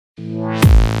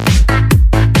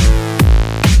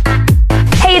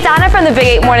in the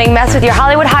Big 8 Morning Mess with your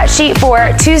Hollywood hot sheet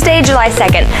for Tuesday, July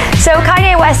 2nd. So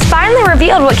Kanye West finally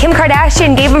revealed what Kim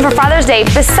Kardashian gave him for Father's Day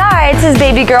besides his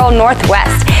baby girl,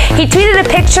 Northwest. He tweeted a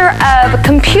picture of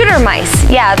computer mice.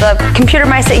 Yeah, the computer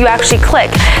mice that you actually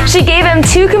click. She gave him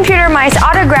 2 computer mice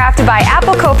autographed by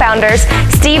Apple co-founders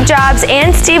Steve Jobs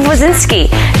and Steve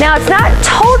Wozniak. Now, it's not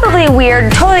totally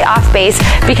weird, totally off base,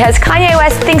 because Kanye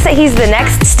West thinks that he's the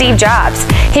next Steve Jobs.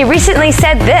 He recently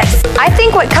said this: "I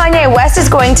think what Kanye West is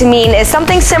going to mean is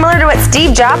something similar to what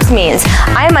Steve Jobs means.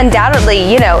 I am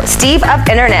undoubtedly, Steve of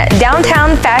internet,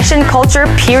 downtown fashion culture,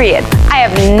 period." I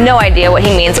have no idea what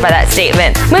he means by that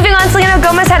statement. Moving on, Selena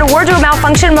Gomez had a wardrobe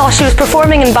malfunction while she was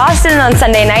performing in Boston on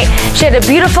Sunday night. She had a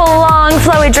beautiful, long,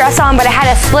 flowy dress on, but it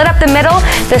had a slit up the middle.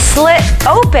 The slit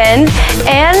opened,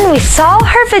 and we saw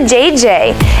her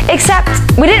vajayjay. Except,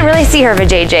 we didn't really see her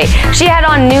vajayjay. She had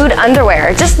on nude underwear.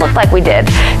 It just looked like we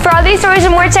did. For all these stories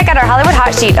and more, check out our Hollywood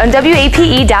Hot Sheet on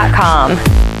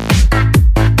WAPE.com.